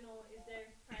 I don't know, is there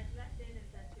part of that then is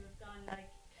that you have gone like,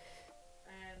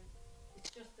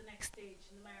 it's just the next stage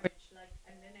in the marriage, like,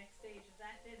 and the next stage of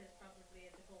that then is probably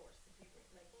a divorce. If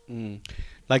you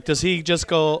Like, does he just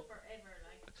go? forever,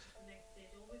 like, it's just the next stage.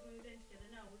 Oh, we've moved in together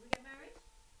now. Will we get married?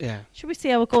 Yeah, Should we see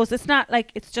how it goes? It's not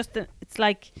like it's just it's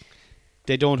like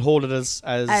they don't hold it as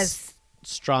as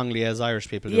strongly as Irish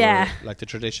people do, Yeah. or like the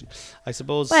tradition, I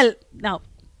suppose. well, no,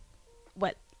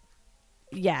 well,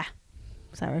 yeah.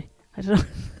 Sorry, I don't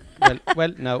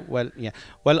know. yeah.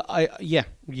 Well,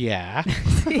 yeah.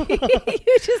 You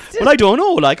just Well, I don't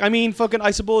know. Like, I mean, fucking.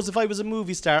 I suppose if I was a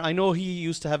movie star, I know he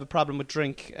used to have a problem with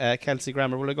drink. Kelsey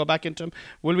Grammer. Will I go back into him?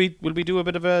 Will we do a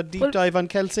bit of a deep dive on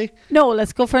Kelsey? no.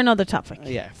 Let's go for another topic.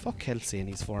 Yeah. Fuck Kelsey and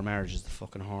his 4 marriages. The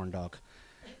fucking horn dog.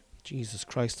 Jesus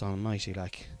Christ Almighty.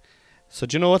 Like. So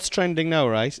do you know what's trending now?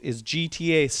 Right? Is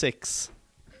GTA 6.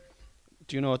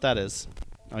 Do you know what that is?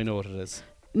 I know what it is.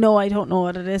 No, I don't know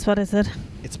what it is. What is it?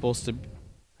 It's supposed to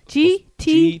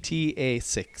GTA. GTA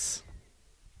 6.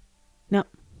 No.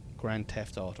 Grand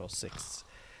Theft Auto 6.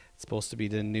 It's It's supposed to be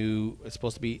it's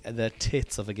supposed to be the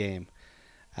tits of a game.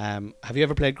 Have you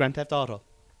ever played Grand Theft Auto?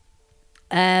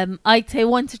 I'd say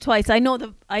once or twice. I know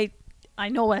I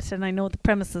know it, and I know the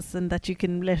premises, and that you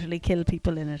can literally kill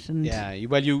people in it. And Yeah,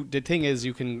 the thing is,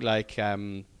 you can like,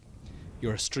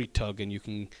 you're a street thug, and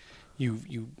you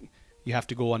have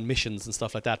to go on missions and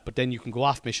stuff like that. But then you can go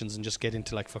off missions and just get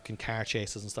into like fucking car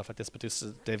chases and stuff like this. But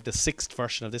they've the 6th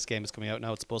version of this game is coming out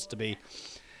now. It's supposed to be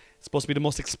the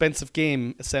most expensive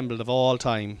game assembled of all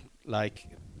time. Like,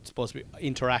 it's supposed to be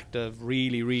interactive,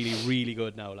 really, really, really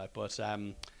good now. Like, but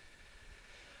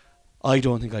I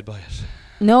don't think I'd buy it.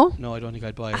 No, I don't think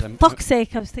I'd buy it. Fuck's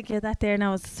sake, I was thinking of that there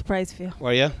now as a surprise for you.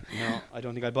 Were you? No, I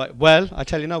don't think I'd buy it. Well, I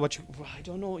tell you now what I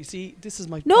don't know. You see, this is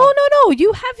my... No.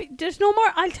 You have... There's no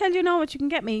more I'll tell you now what you can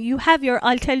get me. You have your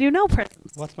I'll tell you now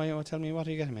presents. Tell me, what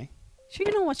are you getting me? Sure,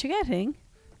 you know what you're getting.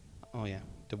 Oh, yeah.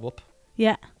 The whoop.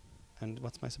 Yeah. And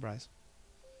what's my surprise?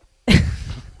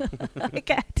 I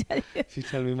can't tell you. If you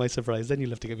tell me my surprise, then you'll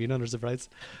have to give me another surprise.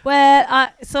 Well,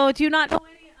 so do you not know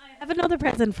any... I have another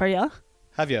present for you.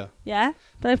 Have you? Yeah,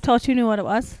 but I thought you knew what it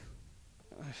was.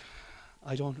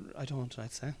 I don't,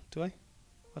 I'd say. Do I?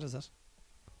 What is it?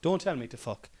 Don't tell me to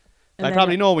fuck. And I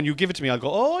probably know when you give it to me, I'll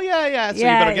go, oh, yeah, so you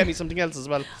better get me something else as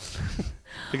well.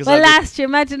 Because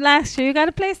imagine last year you got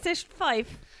a PlayStation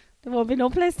 5. There won't be no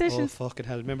PlayStation. Oh, fucking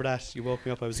hell. Remember that? You woke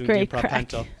me up, I was It's doing the great improv crack.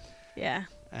 panto. Yeah.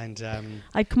 And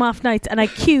I'd come off nights and I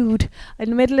queued in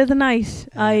the middle of the night.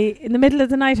 In the middle of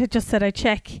the night I just said I'd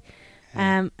check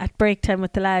at break time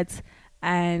with the lads,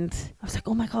 and I was like,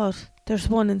 oh my god, there's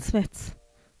one in Smith's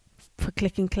for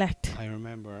click and collect. I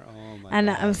remember. Oh my god. And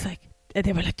I was like,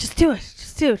 they were like, just do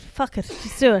it, fuck it,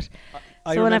 just do it.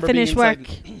 So when I finished work,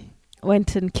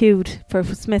 went and queued for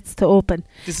Smith's to open.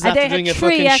 This is after doing a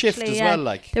fucking shift as well,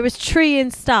 like. There was 3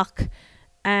 in stock,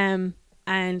 and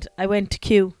I went to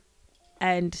queue,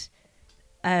 and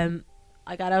I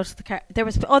got out of the car. There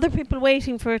was other people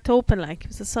waiting for it to open. Like, it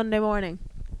was a Sunday morning.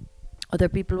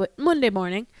 Monday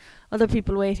morning, other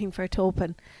people waiting for it to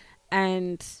open,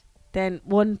 and then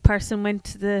one person went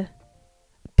to the.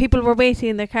 People were waiting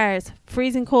in their cars,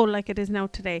 freezing cold like it is now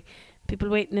today. People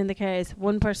waiting in the cars.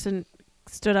 One person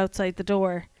stood outside the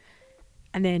door,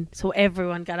 and then so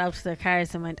everyone got out of their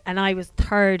cars and went. And I was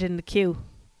 3rd in the queue,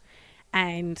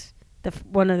 and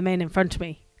one of the men in front of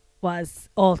me was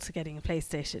also getting a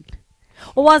PlayStation.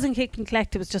 It wasn't click and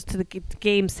collect, it was just to the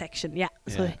game section. Yeah.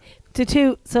 So to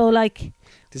 2, so like.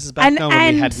 This is back now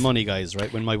when we had money, guys,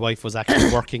 right? When my wife was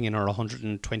actually working in her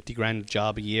 120 grand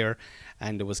job a year,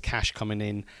 and there was cash coming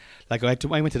in. Like, I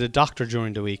went to the doctor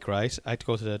during the week, right? I had to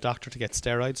go to the doctor to get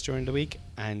steroids during the week,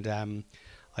 and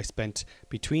I spent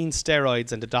between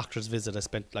steroids and the doctor's visit. I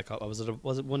spent like was it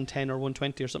 110 or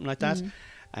 120 or something like that.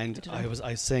 And I was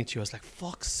saying to you, I was like,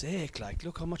 fuck's sake, like,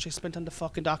 look how much I spent on the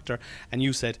fucking doctor. And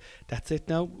you said, that's it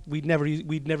now. We'd never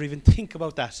even think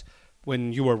about that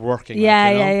when you were working. Yeah,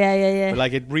 like, you know? yeah. But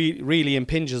like, it really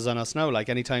impinges on us now. Like,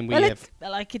 anytime we have.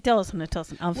 Like, it does and it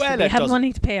doesn't. Obviously, Well, we it have doesn't.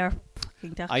 money to pay our fucking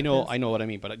doctor bills. I know what I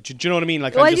mean. But do you know what I mean?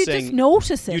 Like, well, I'm just you saying. just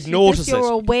notice it. You'd notice it.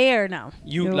 You're aware now.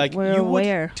 We're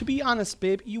aware. Would, to be honest,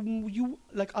 babe, you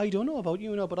like, I don't know about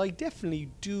you, but I definitely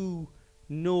do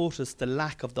notice the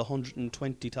lack of the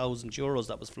 120,000 euros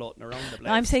that was floating around the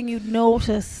place. I'm saying you'd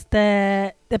notice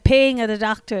the paying of the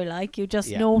doctor, like, you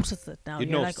just notice it now.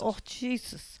 You're like, oh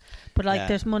Jesus, but like,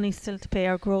 there's money still to pay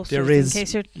our groceries. There is, in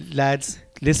case you're lads.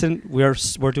 Listen,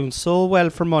 we're doing so well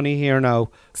for money here now.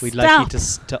 We'd like you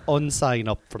to unsign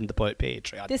up from the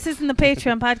Patreon. This isn't the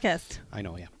Patreon podcast. I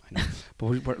know, yeah.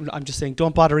 But I'm just saying,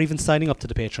 don't bother even signing up to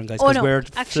the Patreon, guys. Oh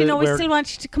no, we still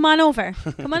want you to come on over.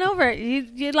 Come on over.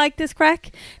 You like this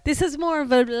crack? This is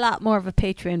lot more of a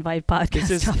Patreon vibe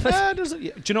podcast.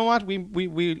 Do you know what?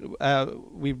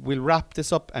 We'll wrap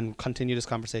this up and continue this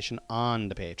conversation on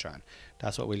the Patreon.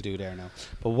 That's what we'll do there now.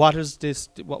 But what is this?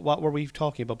 What were we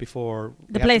talking about before?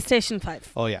 The PlayStation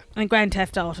 5. Oh yeah. And Grand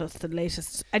Theft Auto's the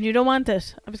latest. And you don't want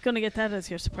it. I was going to get that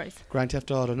as your surprise. Grand Theft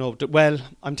Auto, no. Well,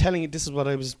 I'm telling you, this is what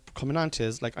I was coming on to.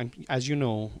 Is like, as you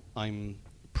know, I'm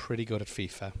pretty good at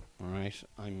FIFA. All right,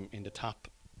 I'm in the top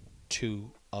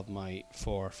 2 of my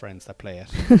 4 friends that play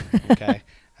it. Okay,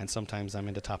 and sometimes I'm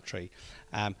in the top 3.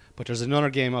 But there's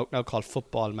another game out now called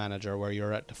Football Manager, where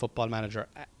you're at the Football Manager.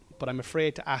 But I'm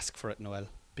afraid to ask for it, Noel,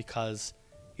 because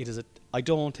it is I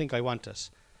don't think I want it,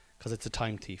 because it's a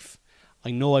time thief. I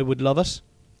know I would love it,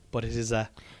 but it is a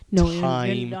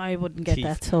time I wouldn't get thief.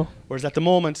 that. So whereas at the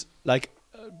moment, like,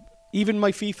 even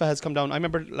my FIFA has come down. I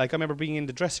remember being in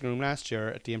the dressing room last year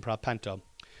at the Improv Panto,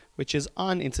 which is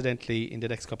on, incidentally, in the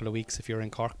next couple of weeks. If you're in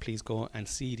Cork, please go and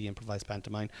see the improvised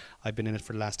pantomime. I've been in it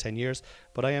for the last 10 years,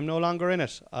 but I am no longer in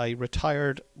it. I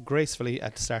retired gracefully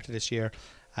at the start of this year,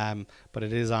 But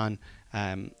it is on,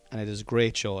 and it is a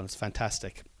great show and it's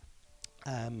fantastic.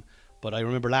 But I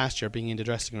remember last year being in the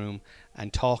dressing room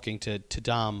and talking to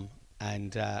Dom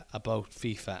and about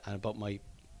FIFA and about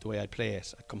the way I play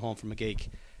it. I'd come home from a gig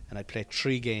and I'd play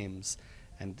 3 games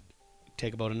and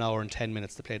take about an hour and 10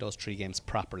 minutes to play those 3 games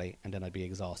properly, and then I'd be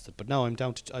exhausted. But now I'm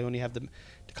down to I only have the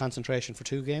concentration for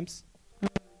 2 games.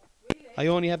 I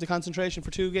only have the concentration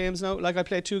for 2 games now. Like, I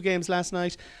played 2 games last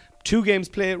night. 2 games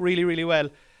play really, really well.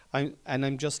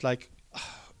 I'm just like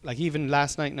even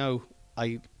last night now,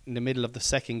 in the middle of the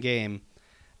second game,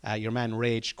 your man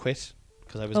rage quit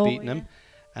because I was beating him.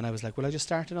 And I was like, will I just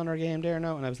start another game there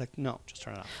now? And I was like, no, just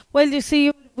turn it off. Well, you see,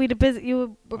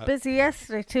 you were busy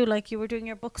yesterday too, like you were doing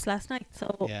your books last night.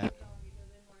 So yeah.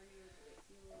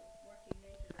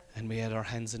 And we had our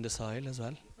hands in the soil as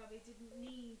well. Probably didn't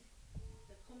need the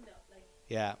come up, like.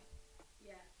 Yeah.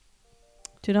 Yeah.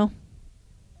 Do you know?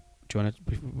 Do you want to?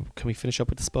 Can we finish up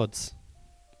with the spuds?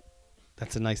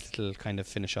 That's a nice little kind of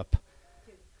finish up.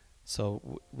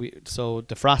 So so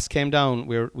the frost came down.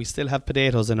 We still have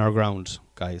potatoes in our ground,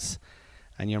 guys,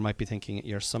 and you might be thinking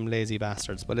you're some lazy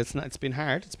bastards, but it's not. It's been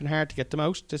hard. It's been hard to get them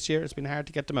out this year. It's been hard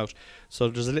to get them out. So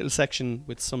there's a little section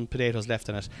with some potatoes left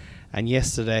in it. And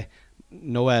yesterday,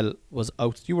 Noelle was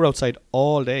out. You were outside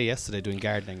all day yesterday doing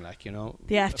gardening, like, you know,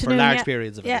 The afternoon, for large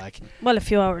periods of it, like. Well, a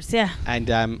few hours, yeah. And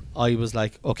I was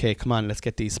like, okay, come on, let's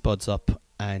get these spuds up.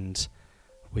 And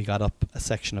we got up a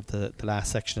section of the last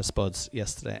section of spuds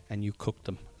yesterday, and you cooked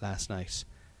them last night.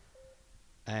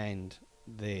 And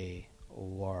they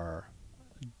were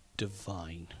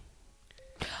divine.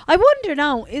 I wonder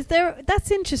now,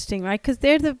 that's interesting, right? Because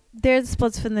they're the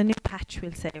spuds from the new patch,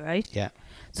 we'll say, right? Yeah.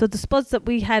 So the spuds that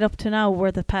we had up to now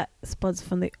were the spuds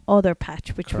from the other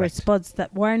patch, which Correct. were spuds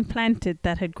that weren't planted,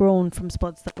 that had grown from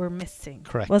spuds that were missing.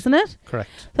 Correct. Wasn't it? Correct.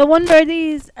 So I wonder, are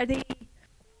they,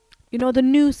 you know, the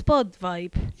new spud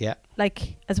vibe? Yeah.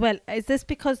 Like, as well, is this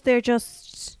because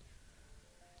these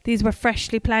were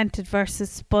freshly planted versus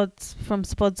spuds from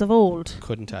spuds of old?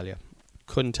 Couldn't tell you.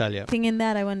 Thing in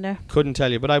that, I wonder. Couldn't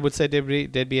tell you, but I would say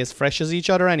they'd be as fresh as each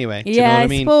other anyway. Do Yeah, you know what I I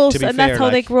mean? suppose, To be and fair, that's how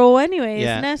like, they grow anyway,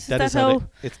 yeah, isn't it? that is how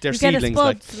it's their you get seedlings,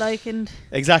 spuds, like and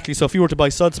exactly. So if you were to buy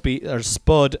spud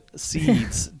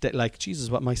seeds, like, Jesus,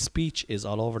 what my speech is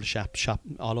all over the shop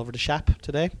all over the shop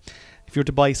today. If you were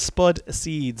to buy spud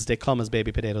seeds, they come as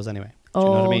baby potatoes anyway. Do you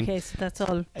know what I mean? Okay, so that's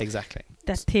all. Exactly.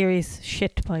 That theory's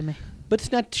shit by me. But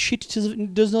it's not shit.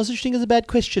 There's no such thing as a bad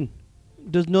question.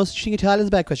 There's no such thing at all as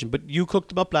a bad question. But you cooked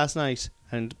them up last night,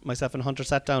 and myself and Hunter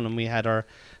sat down and we had our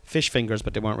fish fingers,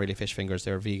 but they weren't really fish fingers.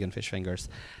 They were vegan fish fingers,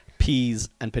 peas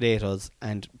and potatoes,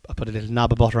 and I put a little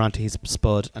knob of butter onto his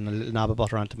spud and a little knob of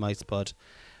butter onto my spud,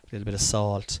 a little bit of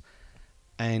salt,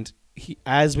 and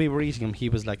as we were eating them, he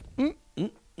was like,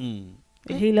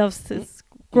 He loves his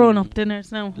grown-up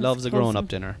dinners now. Loves a grown-up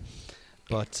dinner.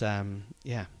 But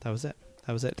yeah, that was it.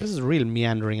 This is a real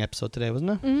meandering episode today, wasn't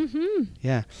it? Mm-hmm.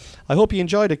 Yeah. I hope you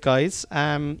enjoyed it, guys.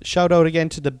 Shout out again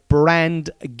to the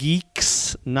Brand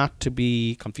Geeks, not to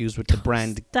be confused with the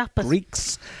Brand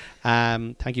Greeks.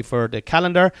 Thank you for the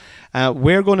calendar.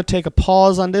 We're going to take a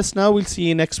pause on this now. We'll see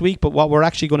you next week. But what we're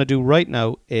actually going to do right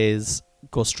now is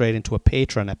go straight into a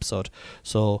Patreon episode.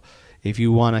 So if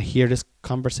you want to hear this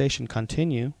conversation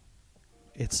continue,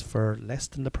 it's for less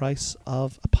than the price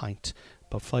of a pint.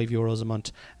 About €5 a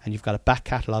month, and you've got a back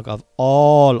catalogue of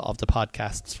all of the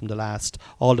podcasts from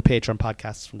all the Patreon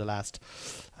podcasts from the last,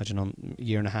 I don't know,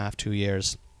 year and a half, 2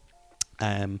 years,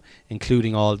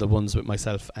 including all the ones with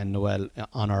myself and Noelle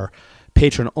on our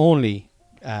Patreon only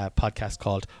podcast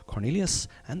called Cornelius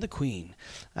and the Queen.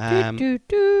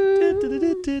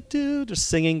 There's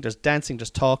singing, there's dancing, there's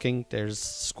talking, there's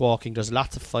squawking, there's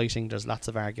lots of fighting, there's lots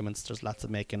of arguments, there's lots of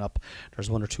making up,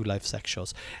 there's 1 or 2 live sex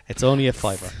shows. It's only a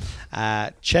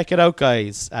 $5. Check it out,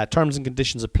 guys. Terms and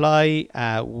conditions apply.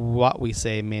 What we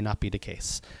say may not be the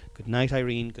case. Good night,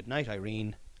 Irene.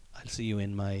 I'll see you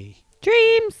in my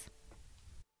dreams.